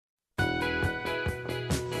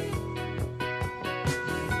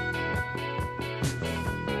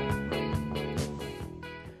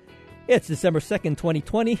It's December 2nd,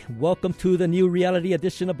 2020. Welcome to the new reality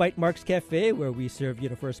edition of Bytemarks Cafe, where we serve you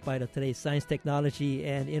the first bite of today's science, technology,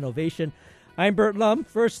 and innovation. I'm Bert Lum.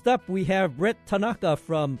 First up, we have Brett Tanaka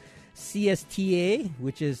from CSTA,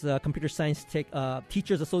 which is Computer Science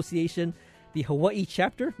Teachers Association, the Hawaii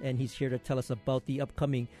chapter, and he's here to tell us about the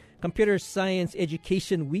upcoming Computer Science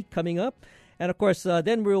Education Week coming up. And, of course,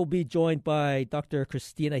 then we'll be joined by Dr.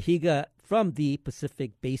 Christina Higa from the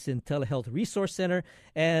Pacific Basin Telehealth Resource Center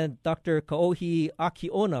and Dr. Kaohi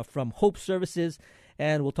Akiona from Hope Services.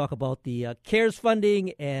 And we'll talk about the CARES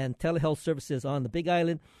funding and telehealth services on the Big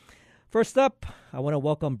Island. First up, I want to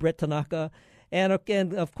welcome Brett Tanaka. And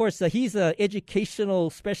of course, he's an educational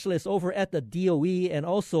specialist over at the DOE and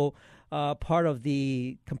also part of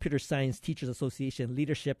the Computer Science Teachers Association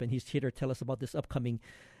leadership. And he's here to tell us about this upcoming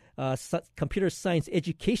Computer Science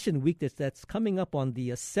Education Week that's coming up on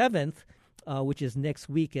the 7th, which is next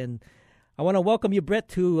week. And I want to welcome you, Brett,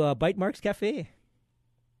 to Bytemarks Cafe.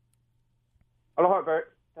 Aloha,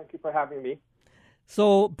 Bert. Thank you for having me.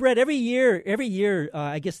 So, Brett, every year,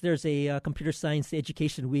 I guess there's a Computer Science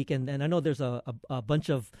Education Week, and I know there's a bunch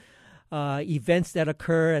of events that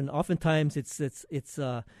occur, and oftentimes it's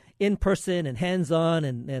in person and hands-on,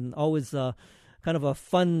 and always kind of a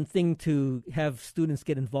fun thing to have students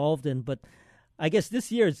get involved in. But I guess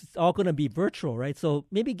this year it's all going to be virtual, right? So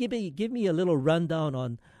maybe give me a little rundown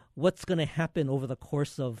on what's going to happen over the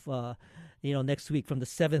course of next week from the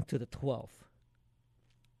 7th to the 12th.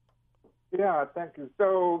 Yeah, thank you.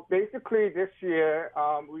 So basically this year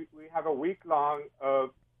we have a week long of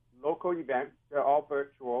local events. They're all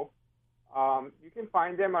virtual. You can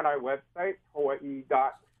find them on our website,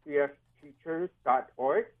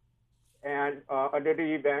 hawaii.csteachers.org. And under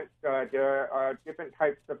the events, there are different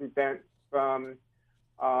types of events from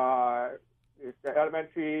the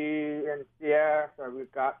elementary and CS.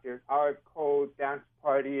 We've got this Art Code dance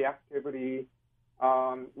party activity.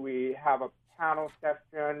 We have a panel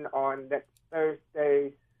session on next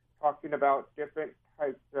Thursday talking about different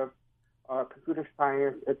types of computer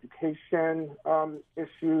science education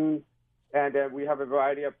issues. And then we have a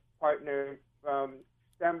variety of partners from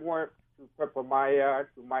STEMWorks to Purple Maya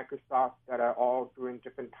to Microsoft that are all doing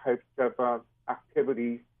different types of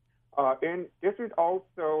activities. And this is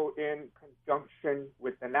also in conjunction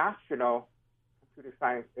with the National Computer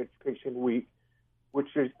Science Education Week,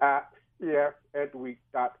 which is at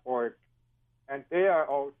csedweek.org. And they are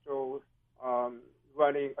also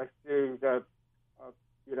running a series of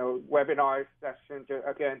webinar sessions.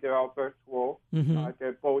 Again, they're all virtual. Mm-hmm.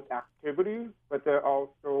 They're both activities, but there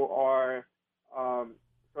also are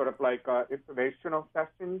sort of like informational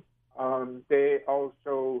sessions. They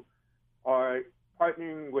also are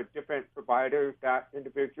partnering with different providers that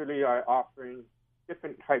individually are offering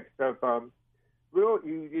different types of real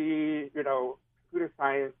easy, computer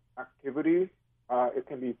science activities. It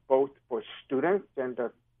can be both for students and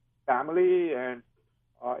the family and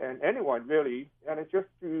anyone really, and it's just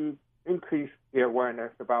to increase the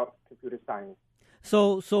awareness about computer science.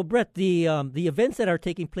 So Brett, the events that are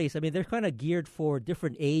taking place, I mean, they're kind of geared for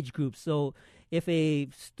different age groups. So if a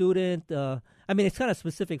student, it's kind of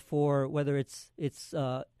specific for whether it's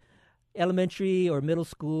elementary or middle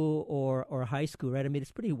school or high school, right? I mean,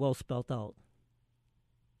 it's pretty well spelled out.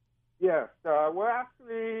 Yes, we're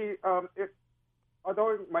actually,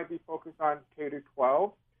 although it might be focused on K to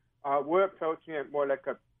 12, we're approaching it more like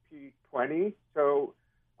a P20. So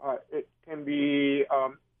it can be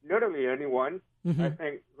literally anyone. Mm-hmm. I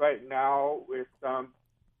think right now with the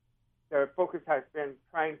focus has been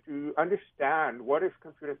trying to understand what does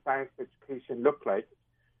computer science education look like.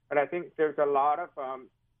 And I think there's a lot of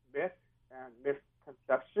myths and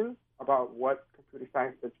misconceptions about what computer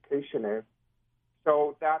science education is.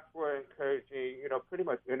 So that's where we're encouraging, pretty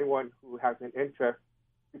much anyone who has an interest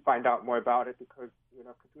to find out more about it because,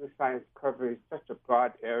 computer science covers such a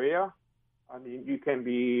broad area. I mean, you can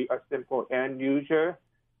be a simple end user,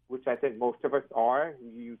 which I think most of us are. We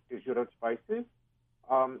use digital devices,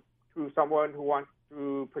 to someone who wants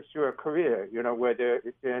to pursue a career, whether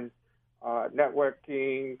it's in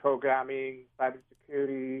networking, programming,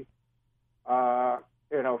 cybersecurity,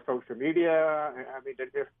 social media. I mean, the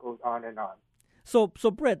list goes on and on. So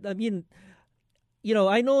Brett, I mean,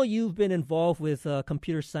 I know you've been involved with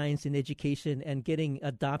computer science in education and getting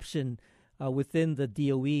adoption within the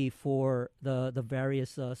DOE for the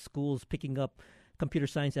various schools picking up computer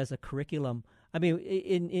science as a curriculum. I mean,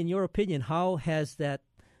 in your opinion, how has that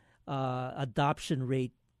adoption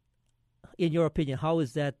rate, in your opinion, how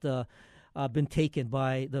has that been taken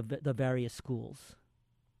by the various schools?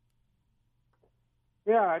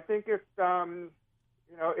 Yeah, I think it's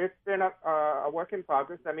It's been a work in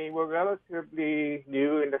progress. I mean, we're relatively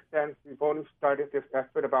new in the sense we've only started this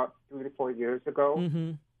effort about 3 to 4 years ago.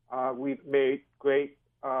 Mm-hmm. We've made great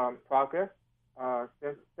progress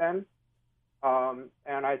since then.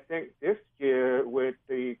 And I think this year with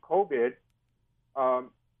the COVID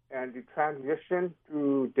and the transition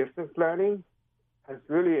to distance learning has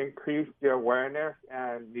really increased the awareness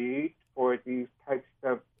and need for these types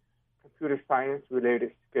of computer science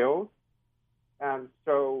related skills. And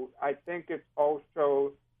so I think it's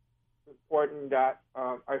also important that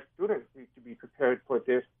our students need to be prepared for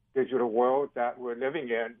this digital world that we're living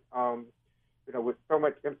in. With so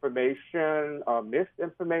much information,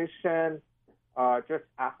 misinformation, just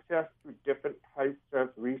access to different types of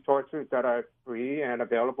resources that are free and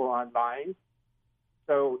available online.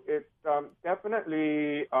 So it's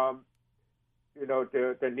definitely, the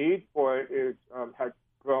need for it has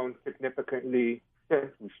grown significantly since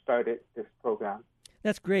we started this program.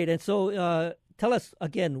 That's great. And so tell us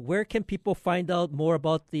again, where can people find out more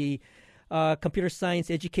about the Computer Science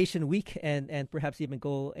Education Week and perhaps even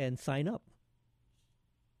go and sign up?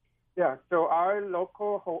 Yeah, so our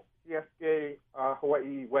local CSK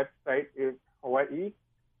Hawaii website is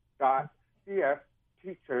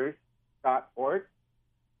hawaii.csteachers.org,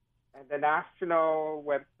 and the national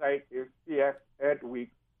website is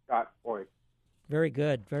csedweek.org. Very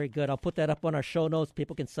good, very good. I'll put that up on our show notes.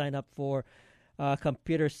 People can sign up for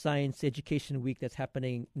Computer Science Education Week that's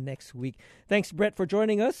happening next week. Thanks, Brett, for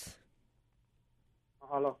joining us.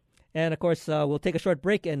 Mahalo. And, of course, we'll take a short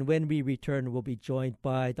break, and when we return, we'll be joined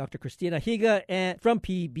by Dr. Christina Higa from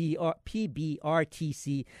PBRTC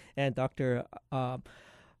and Dr.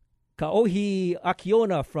 Kaohi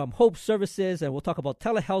Akiona from Hope Services, and we'll talk about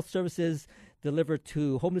telehealth services delivered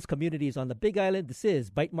to homeless communities on the Big Island. This is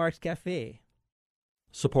Bytemarks Cafe.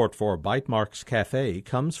 Support for Bytemarks Cafe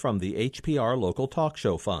comes from the HPR Local Talk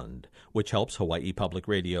Show Fund, which helps Hawaii Public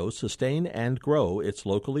Radio sustain and grow its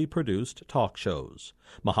locally produced talk shows.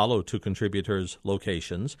 Mahalo to contributors,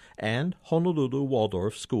 locations, and Honolulu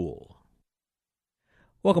Waldorf School.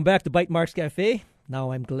 Welcome back to Bytemarks Cafe.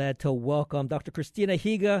 Now I'm glad to welcome Dr. Christina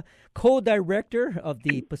Higa, co-director of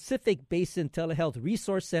the Pacific Basin Telehealth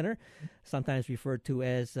Resource Center, sometimes referred to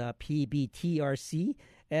as PBTRC,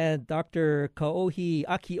 and Dr. Kaohi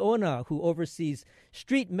Akiona, who oversees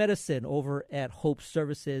street medicine over at Hope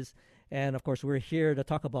Services. And, of course, we're here to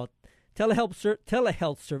talk about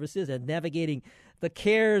telehealth services and navigating the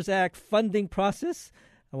CARES Act funding process.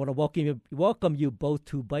 I want to welcome you both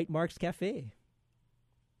to Bytemarks Cafe.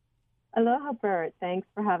 Aloha, Bert. Thanks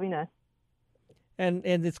for having us. And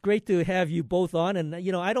it's great to have you both on. And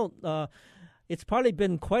I don't. It's probably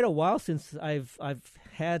been quite a while since I've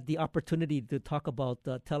had the opportunity to talk about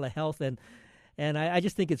telehealth, and I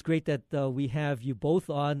just think it's great that we have you both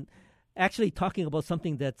on, actually talking about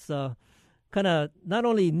something that's kind of not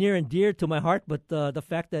only near and dear to my heart, but the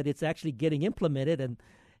fact that it's actually getting implemented.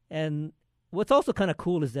 And what's also kind of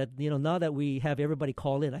cool is that now that we have everybody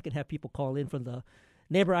call in, I can have people call in from the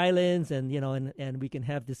neighbor islands, and we can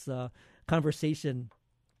have this conversation.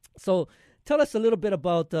 So tell us a little bit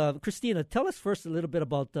about Christina. Tell us first a little bit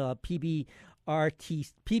about PBTRC,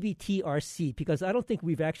 because I don't think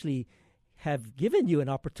we've actually have given you an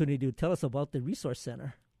opportunity to tell us about the resource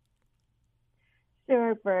center.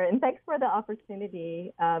 Sure, Bert, and thanks for the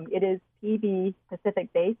opportunity. It is PB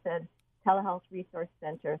Pacific Basin Telehealth Resource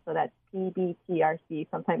Center, so that's PBTRC.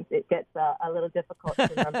 Sometimes it gets a little difficult to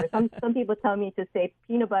remember. Some people tell me to say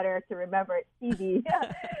peanut butter to remember it's PB.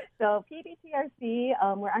 So PBTRC,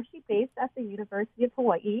 we're actually based at the University of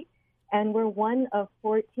Hawaii, and we're one of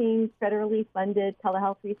 14 federally funded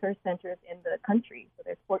telehealth resource centers in the country. So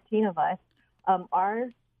there's 14 of us.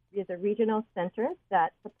 Ours is a regional center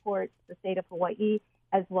that supports the state of Hawaii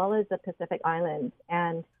as well as the Pacific Islands.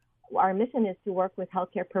 And our mission is to work with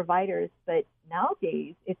healthcare providers, but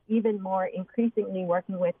nowadays it's even more increasingly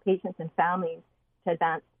working with patients and families to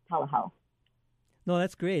advance telehealth. No,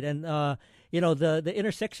 that's great. And, the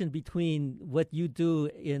intersection between what you do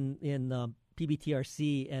in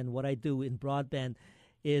PBTRC and what I do in broadband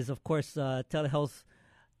is, of course, telehealth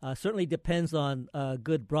certainly depends on a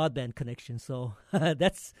good broadband connection. So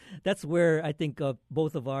that's where I think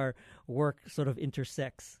both of our work sort of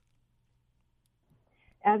intersects.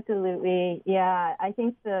 Absolutely. Yeah, I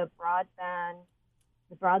think the broadband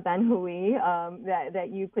hui that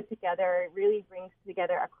you put together really brings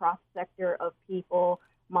together a cross-sector of people,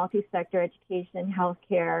 multi-sector education,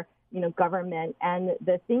 healthcare, government. And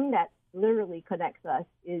the thing that literally connects us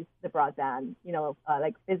is the broadband,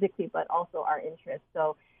 like physically, but also our interests.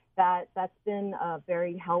 So that's been a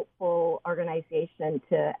very helpful organization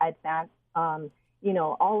to advance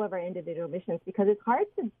all of our individual missions, because it's hard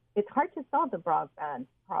to solve the broadband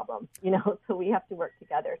problem, so we have to work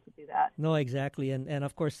together to do that. No, exactly. And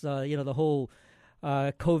of course, the whole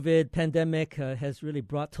COVID pandemic has really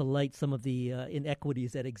brought to light some of the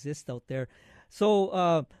inequities that exist out there.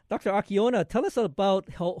 So, Dr. Akiona, tell us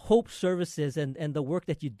about Hope Services and the work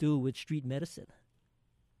that you do with street medicine.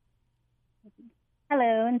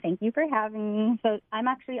 Hello, and thank you for having me. So I'm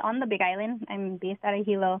actually on the Big Island. I'm based out of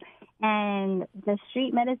Hilo, and the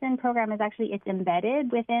street medicine program is it's embedded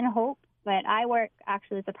within Hope, but I work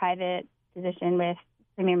actually as a private physician with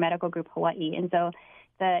Premier Medical Group Hawaii. And so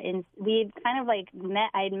we kind of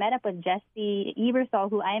I'd met up with Jesse Ebersol,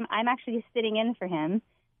 who I'm actually sitting in for him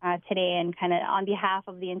today, and kind of on behalf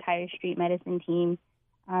of the entire street medicine team.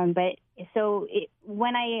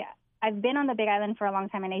 I've been on the Big Island for a long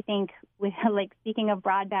time, and I think with speaking of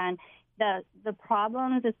broadband, the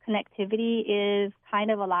problems with connectivity is kind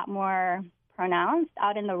of a lot more pronounced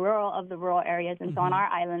out in the rural areas, and so on our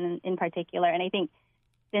island in particular. And I think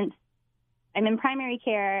since I'm in primary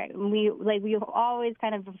care, we always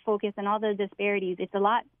kind of focus on all the disparities. It's a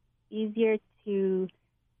lot easier to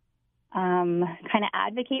kind of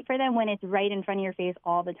advocate for them when it's right in front of your face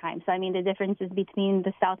all the time. So, the differences between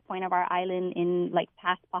the south point of our island in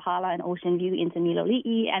past Pahala and Ocean View into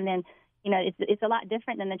Miloli'i, and then, it's a lot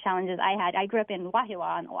different than the challenges I had. I grew up in Wahiawa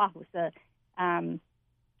on Oahu, so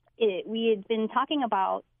we had been talking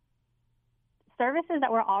about services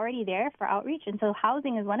that were already there for outreach, and so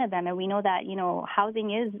housing is one of them, and we know that,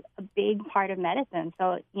 housing is a big part of medicine.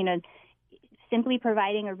 So, simply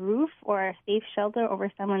providing a roof or a safe shelter over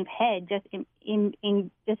someone's head just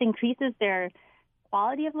increases their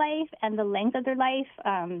quality of life and the length of their life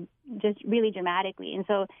just really dramatically. And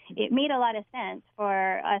so it made a lot of sense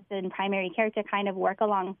for us in primary care to kind of work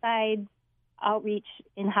alongside outreach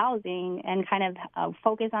in housing and kind of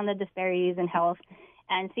focus on the disparities in health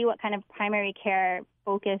and see what kind of primary care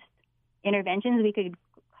focused interventions we could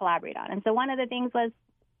collaborate on. And so one of the things was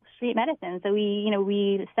street medicine. So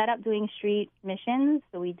we set up doing street missions.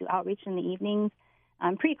 So we do outreach in the evenings.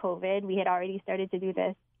 Pre-COVID, we had already started to do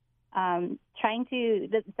this. The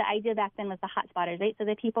idea back then was the hotspotters, right? So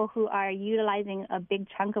the people who are utilizing a big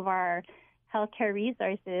chunk of our healthcare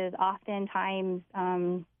resources, oftentimes,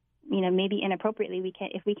 maybe inappropriately,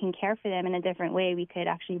 if we can care for them in a different way, we could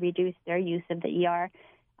actually reduce their use of the ER.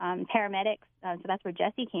 Paramedics, so that's where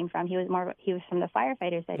Jesse came from. He was from the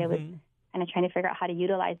firefighter side. It was kind of trying to figure out how to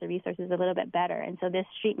utilize the resources a little bit better. And so this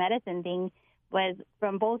street medicine thing was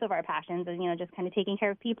from both of our passions, just kind of taking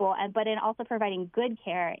care of people, but in also providing good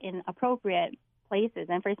care in appropriate places.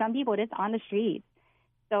 And for some people, it's on the streets.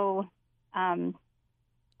 So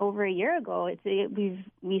over a year ago,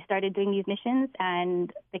 we started doing these missions,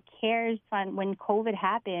 and the CARES Fund, when COVID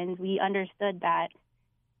happened, we understood that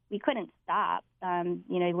we couldn't stop.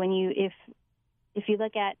 If you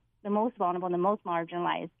look at the most vulnerable and the most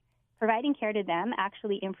marginalized, providing care to them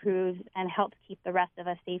actually improves and helps keep the rest of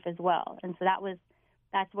us safe as well. And so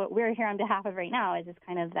that's what we're here on behalf of right now, is just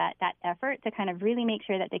kind of that effort to kind of really make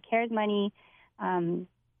sure that the CARES money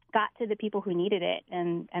got to the people who needed it.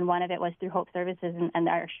 And one of it was through Hope Services and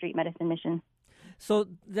our street medicine mission. So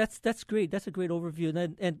that's great. That's a great overview.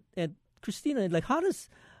 And Christina, how does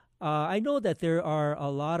I know that there are a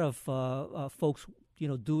lot of folks,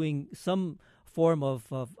 doing some form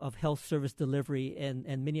of health service delivery,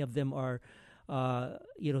 and many of them are,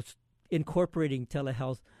 incorporating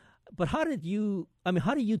telehealth. But how do you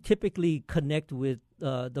typically connect with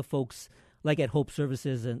the folks like at Hope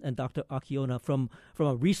Services and Dr. Akiona from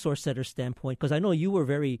a resource center standpoint? Because I know you were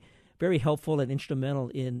very, very helpful and instrumental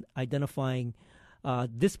in identifying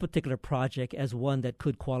this particular project as one that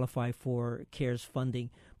could qualify for CARES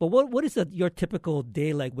funding. But what is your typical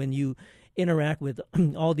day like when you interact with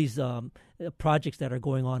all these projects that are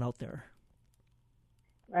going on out there?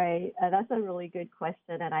 Right. That's a really good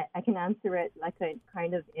question. And I can answer it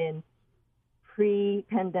kind of in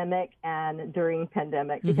pre-pandemic and during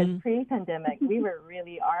pandemic. Because pre-pandemic,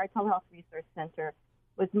 our telehealth resource center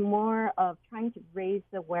was more of trying to raise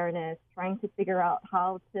awareness, trying to figure out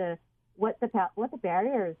what the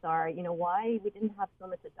barriers are, why we didn't have so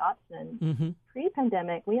much adoption.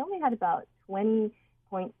 Pre-pandemic, we only had about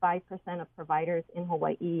 20.5% of providers in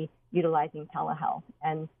Hawaii utilizing telehealth.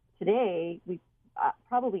 And today,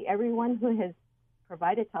 probably everyone who has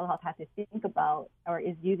provided telehealth has to think about or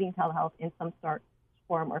is using telehealth in some sort,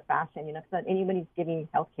 form, or fashion. So anybody's giving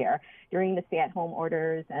health care during the stay-at-home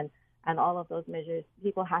orders and all of those measures,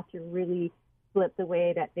 people had to really flip the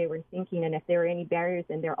way that they were thinking, and if there were any barriers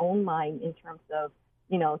in their own mind in terms of,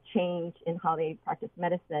 change in how they practice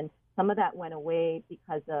medicine, some of that went away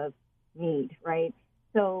because of need, right?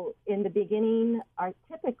 So in the beginning,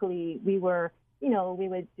 typically we were, we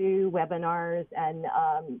would do webinars and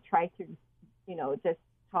try to, just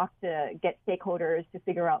get stakeholders to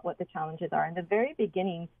figure out what the challenges are. In the very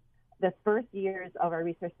beginning, the first years of our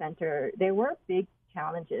research center, there were big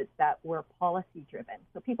challenges that were policy driven.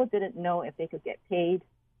 So people didn't know if they could get paid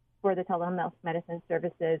for the telemedicine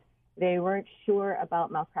services. They weren't sure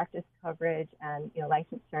about malpractice coverage and,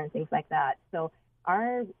 licensure and things like that. So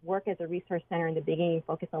our work as a research center in the beginning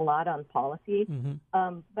focused a lot on policy.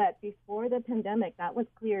 Mm-hmm. But before the pandemic, that was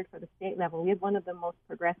cleared for the state level. We had one of the most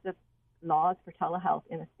progressive laws for telehealth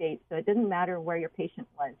in the state. So it didn't matter where your patient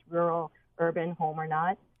was, rural, urban, home or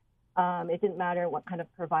not. It didn't matter what kind of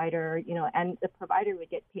provider, and the provider would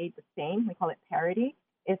get paid the same. We call it parity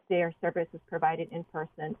if their service is provided in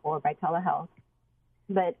person or by telehealth.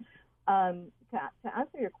 But to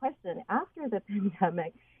answer your question, after the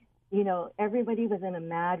pandemic, everybody was in a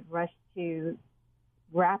mad rush to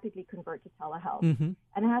rapidly convert to telehealth. Mm-hmm.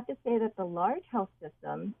 And I have to say that the large health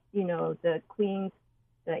systems, the Queens,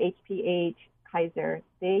 the HPH, Kaiser,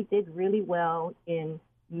 they did really well in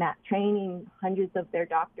training hundreds of their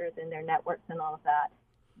doctors in their networks and all of that.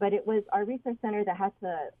 But it was our research center that had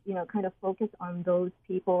to, kind of focus on those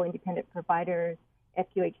people, independent providers,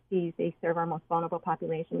 FQHCs, they serve our most vulnerable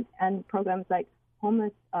populations, and programs like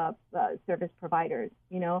homeless service providers,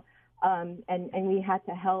 and we had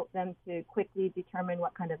to help them to quickly determine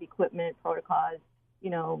what kind of equipment, protocols,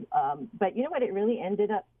 but what it really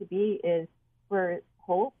ended up to be is for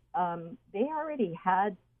Hope, they already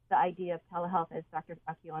had the idea of telehealth, as Dr.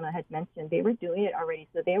 Akiona had mentioned. They were doing it already,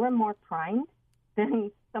 so they were more primed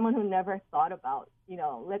than someone who never thought about,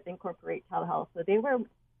 let's incorporate telehealth. So they were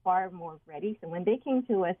far more ready. So when they came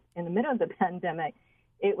to us in the middle of the pandemic,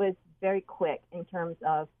 it was very quick in terms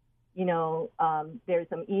of, there's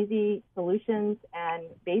some easy solutions. And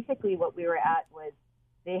basically what we were at was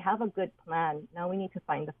they have a good plan. Now we need to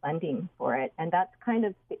find the funding for it. And that's kind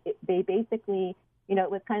of, they basically, it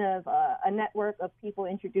was kind of a network of people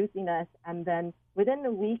introducing us. And then within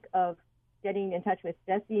the week of getting in touch with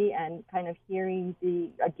Jesse and kind of hearing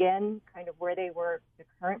kind of where they were, the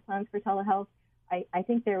current plans for telehealth, I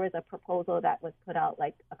think there was a proposal that was put out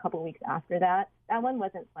like a couple of weeks after that. That one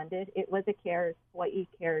wasn't funded. It was a Hawaii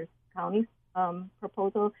CARES County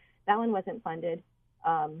proposal. That one wasn't funded,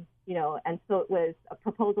 and so it was a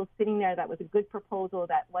proposal sitting there that was a good proposal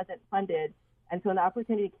that wasn't funded. And so when the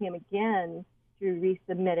opportunity came again to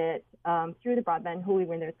resubmit it through the Broadband Hui,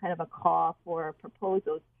 when there's kind of a call for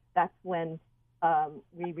proposals, that's when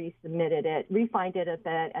we resubmitted it, refined it a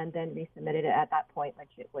bit, and then resubmitted it at that point, which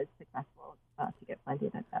it was successful to get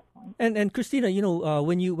funded at that point. And Christina,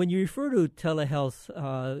 when you refer to telehealth,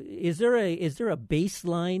 is there a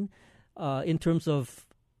baseline in terms of,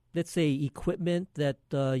 let's say, equipment that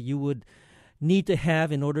you would need to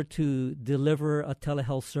have in order to deliver a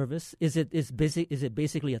telehealth service? Is it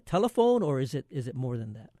basically a telephone, or is it more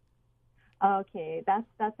than that? Okay,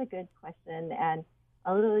 that's a good question, and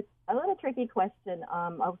a little tricky question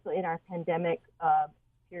also in our pandemic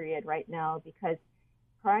period right now, because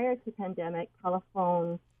prior to pandemic,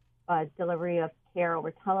 telephone delivery of care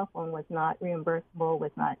over telephone was not reimbursable,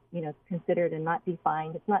 was not considered and not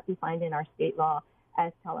defined. It's not defined in our state law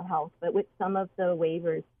as telehealth, but with some of the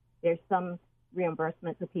waivers, there's some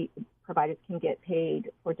reimbursement so providers can get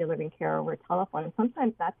paid for delivering care over telephone, and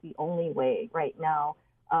sometimes that's the only way right now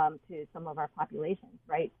to some of our populations,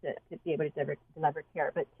 right, to be able to deliver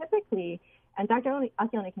care. But typically, and Dr.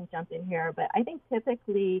 Akiona can jump in here, but I think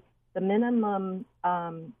typically the minimum,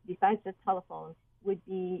 besides just telephone, would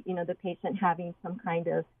be, the patient having some kind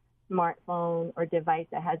of smartphone or device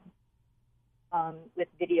that has with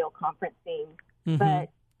video conferencing. Mm-hmm. But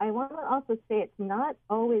I want to also say it's not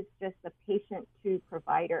always just the patient to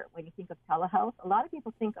provider when you think of telehealth. A lot of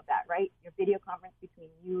people think of that, right? Your video conference between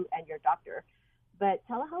you and your doctor. But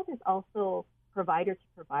telehealth is also provider to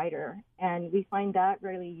provider, and we find that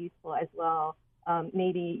really useful as well.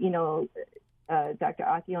 Maybe, Dr.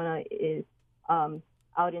 Akiona is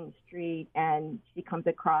out in the street and she comes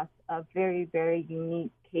across a very, very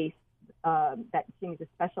unique case that she needs a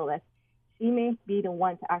specialist. She may be the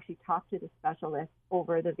one to actually talk to the specialist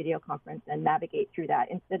over the video conference and navigate through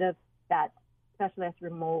that instead of that specialist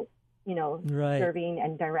remote, right, serving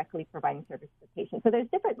and directly providing service to the patient. So there's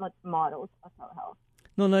different models of telehealth.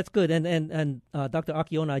 No, that's good. And Dr.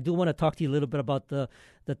 Akiona, I do want to talk to you a little bit about the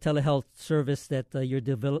telehealth service that you're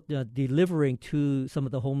delivering to some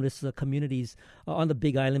of the homeless communities on the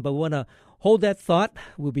Big Island. But we want to hold that thought.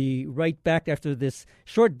 We'll be right back after this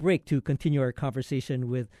short break to continue our conversation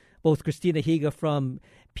with both Christina Higa from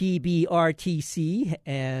PBRTC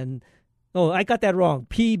and Oh, I got that wrong.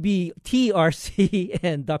 PBTRC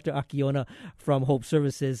and Dr. Akiona from Hope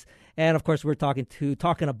Services. And, of course, we're talking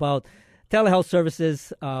about telehealth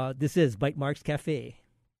services. This is Bytemarks Cafe.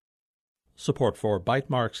 Support for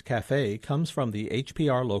Bytemarks Cafe comes from the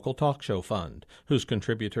HPR Local Talk Show Fund, whose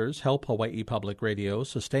contributors help Hawaii Public Radio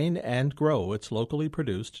sustain and grow its locally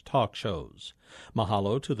produced talk shows.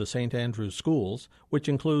 Mahalo to the St. Andrews Schools, which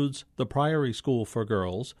includes the Priory School for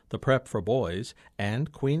Girls, the Prep for Boys,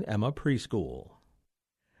 and Queen Emma Preschool.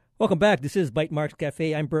 Welcome back. This is Bytemarks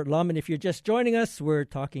Cafe. I'm Bert Lum, and if you're just joining us, we're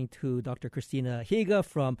talking to Dr. Christina Higa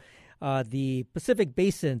from the Pacific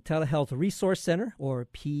Basin Telehealth Resource Center, or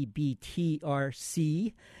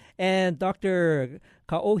PBTRC, and Dr.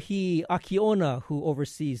 Kaohi Akiona, who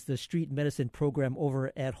oversees the street medicine program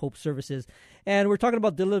over at Hope Services. And we're talking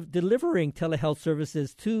about delivering telehealth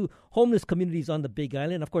services to homeless communities on the Big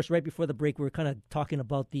Island. Of course, right before the break, we were kind of talking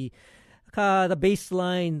about the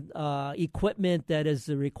baseline equipment that is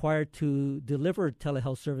required to deliver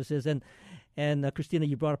telehealth services. And Christina,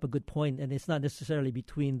 you brought up a good point, and it's not necessarily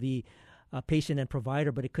between the patient and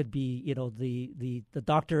provider, but it could be, the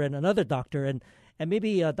doctor and another doctor. And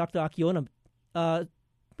maybe Dr. Akiona,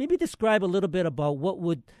 maybe describe a little bit about what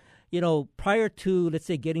would, prior to, let's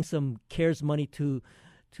say, getting some CARES money to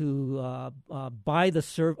buy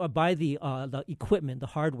the equipment, the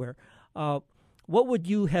hardware. What would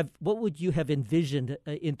you have envisioned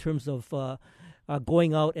in terms of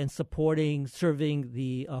going out and serving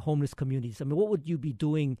the homeless communities? I mean, what would you be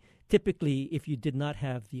doing typically if you did not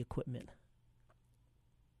have the equipment?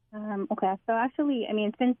 Okay, so actually,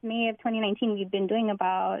 since May of 2019, we've been doing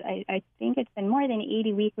about, I think it's been more than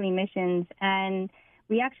 80 weekly missions, and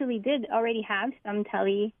we actually did already have some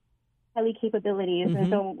tele capabilities. Mm-hmm. And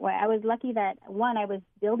so I was lucky that, one, I was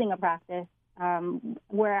building a practice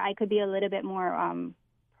where I could be a little bit more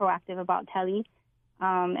proactive about tele.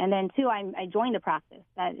 And then, two, I joined a practice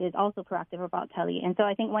that is also proactive about tele. And so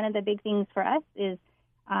I think one of the big things for us is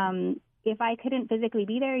if I couldn't physically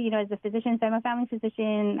be there, as a physician, so I'm a family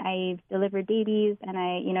physician, I've delivered babies, and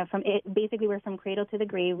basically we're from cradle to the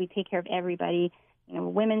grave. We take care of everybody.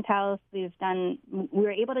 Women's health, we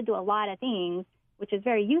were able to do a lot of things, which is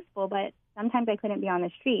very useful, but sometimes I couldn't be on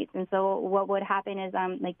the streets. And so what would happen is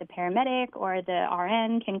like the paramedic or the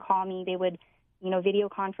RN can call me. They would, video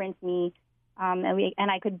conference me.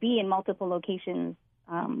 And I could be in multiple locations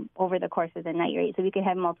over the course of the night, right? So we could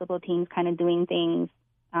have multiple teams kind of doing things,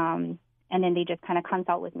 and then they just kind of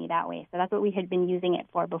consult with me that way. So that's what we had been using it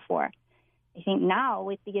for before. I think now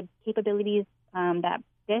with the capabilities that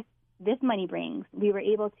this money brings, we were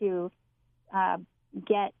able to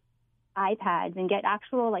get iPads and get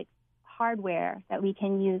actual hardware that we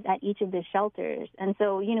can use at each of the shelters. And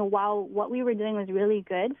so, while what we were doing was really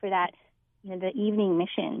good for that, the evening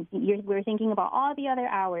mission, we're thinking about all the other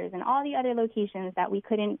hours and all the other locations that we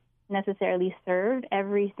couldn't necessarily serve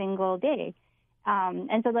every single day.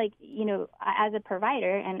 And so, as a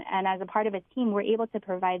provider and as a part of a team, we're able to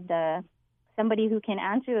provide somebody who can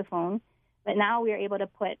answer the phone, but now we are able to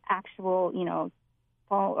put actual,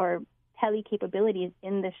 phone or tele capabilities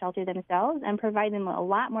in the shelter themselves and provide them a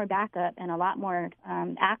lot more backup and a lot more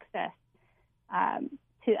access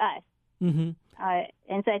to us. Mm-hmm.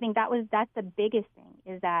 And so I think that's the biggest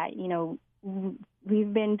thing is that,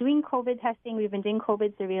 we've been doing COVID testing. We've been doing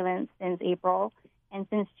COVID surveillance since April. And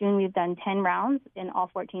since June, we've done 10 rounds in all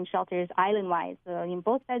 14 shelters island-wide, so in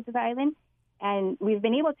both sides of the island. And we've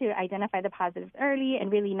been able to identify the positives early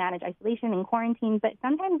and really manage isolation and quarantine. But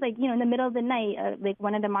sometimes, in the middle of the night,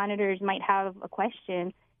 one of the monitors might have a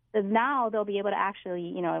question. So now they'll be able to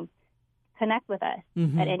actually, connect with us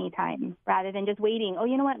mm-hmm. at any time rather than just waiting. Oh,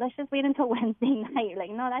 you know what? Let's just wait until Wednesday night.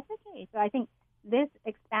 No, that's okay. So I think this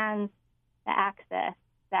expands the access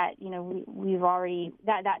that, we've already,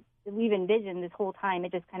 that we've envisioned this whole time.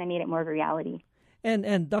 It just kind of made it more of a reality.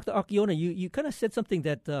 And Dr. Akiona, you kind of said something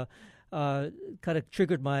that kind of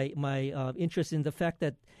triggered my interest in the fact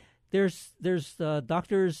that there's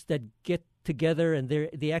doctors that get together and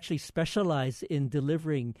they actually specialize in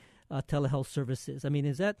delivering telehealth services. And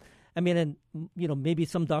maybe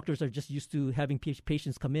some doctors are just used to having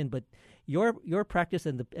patients come in, but your practice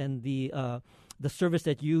and the service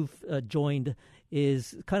that you've joined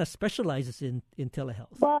is kind of specializes in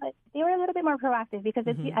telehealth. Well, they were a little bit more proactive because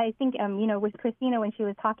mm-hmm. I think with Christina when she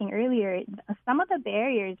was talking earlier, some of the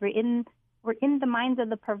barriers were in the minds of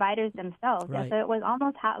the providers themselves. Right. And so it was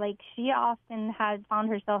almost she often had found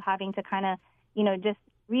herself having to kind of just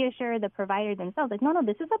reassure the provider themselves, no,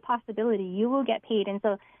 this is a possibility. You will get paid. And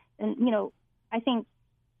so, I think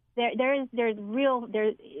there's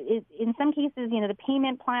in some cases, the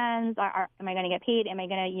payment plans are am I going to get paid?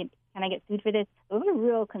 Can I get sued for this? Those are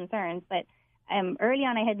real concerns. But early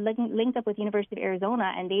on, I had linked up with University of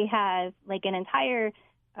Arizona, and they have like an entire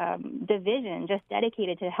division just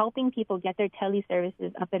dedicated to helping people get their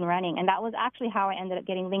teleservices up and running. And that was actually how I ended up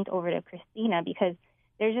getting linked over to Christina, because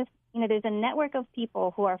there's just, there's a network of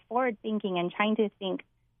people who are forward thinking and trying to think,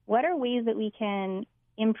 what are ways that we can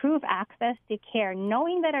improve access to care,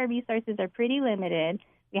 knowing that our resources are pretty limited.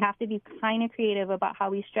 We have to be kind of creative about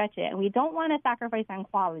how we stretch it. And we don't want to sacrifice on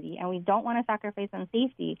quality, and we don't want to sacrifice on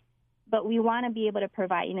safety, but we want to be able to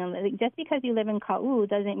provide, just because you live in Ka'u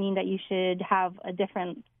doesn't mean that you should have a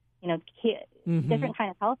different, different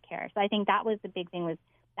kind of health care. So I think that was the big thing, was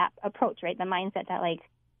that approach, right? The mindset that, like,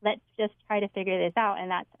 let's just try to figure this out.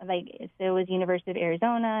 And that's like, so it was University of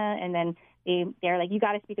Arizona, and then they're like, you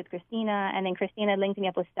got to speak with Christina. And then Christina linked me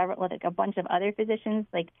up with a bunch of other physicians,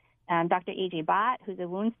 like Dr. AJ Bott, who's a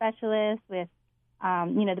wound specialist, with,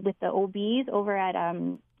 with the OBs over at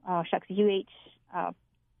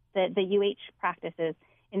the UH practices.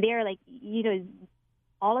 And they're like,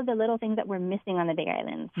 all of the little things that we're missing on the Big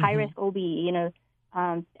Island, high risk OB,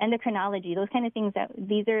 endocrinology, those kind of things that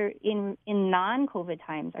these are in non-COVID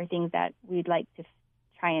times are things that we'd like to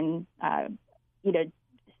try and,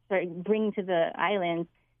 bring to the islands.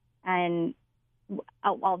 And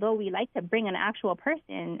although we like to bring an actual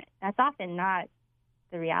person, that's often not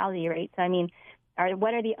the reality, right? So, I mean,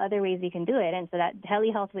 what are the other ways we can do it? And so that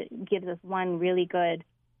telehealth gives us one really good,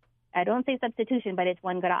 I don't say substitution, but it's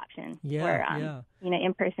one good option for,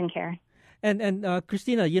 in-person care. And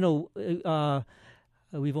Christina,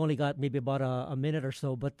 we've only got maybe about a minute or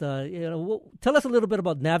so, but tell us a little bit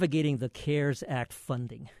about navigating the CARES Act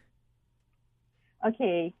funding.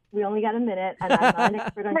 Okay, we only got a minute, and I'm not an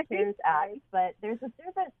expert on CARES Act, but there's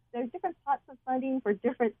different pots of funding for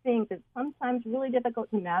different things. It's sometimes really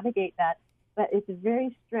difficult to navigate that, but it's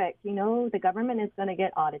very strict. The government is going to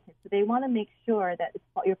get audited, so they want to make sure that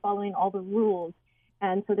you're following all the rules.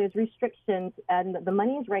 And so there's restrictions, and the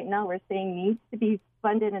monies right now we're saying needs to be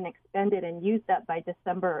funded and expended and used up by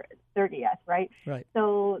December 30th, right? Right.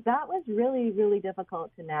 So that was really, really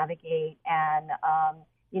difficult to navigate. And,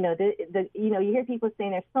 you hear people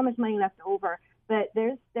saying there's so much money left over, but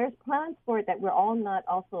there's plans for it that we're all not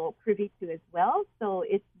also privy to as well. So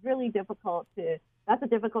it's really difficult that's a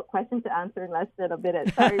difficult question to answer in less than a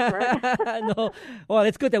minute. Sorry, Bert. No. Well,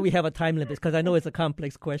 it's good that we have a time limit, because I know it's a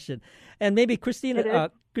complex question. And maybe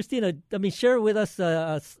Christina, share with us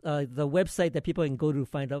the website that people can go to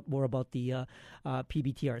find out more about the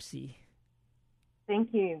PBTRC.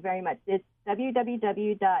 Thank you very much. It's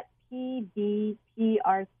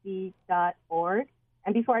www.pbtrc.org.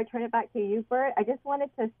 And before I turn it back to you, Bert, I just wanted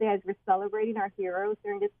to say, as we're celebrating our heroes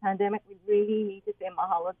during this pandemic, we really need to say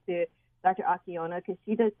mahalo to Dr. Akiona, because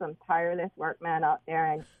she does some tireless work, man, out there,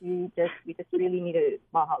 and we just really need to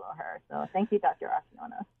mahalo her. So thank you, Dr.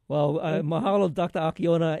 Akiona. Well, mahalo, Dr.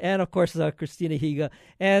 Akiona, and of course, Christina Higa.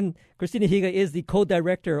 And Christina Higa is the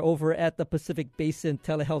co-director over at the Pacific Basin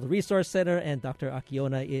Telehealth Resource Center, and Dr.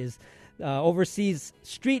 Akiona is oversees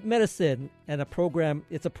street medicine and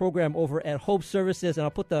it's a program over at Hope Services. And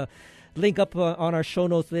I'll put the link up on our show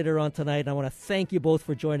notes later on tonight. I want to thank you both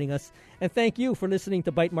for joining us, and thank you for listening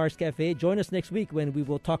to Bytemarks Cafe. Join us next week when we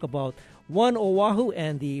will talk about One Oahu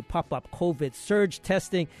and the pop-up COVID surge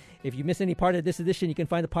testing. If you miss any part of this edition, you can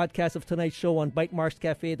find the podcast of tonight's show on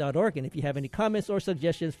bytemarkscafe.org. And if you have any comments or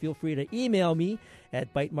suggestions, feel free to email me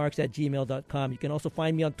at bytemarks@gmail.com. You can also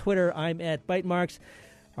find me on Twitter. I'm at Bytemarks.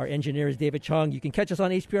 Our engineer is David Chong. You can catch us on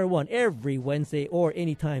HPR One every Wednesday or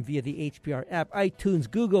anytime via the HPR app, iTunes,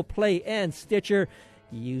 Google Play, and Stitcher.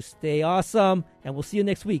 You stay awesome, and we'll see you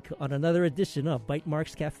next week on another edition of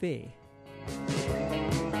Bytemarks Cafe.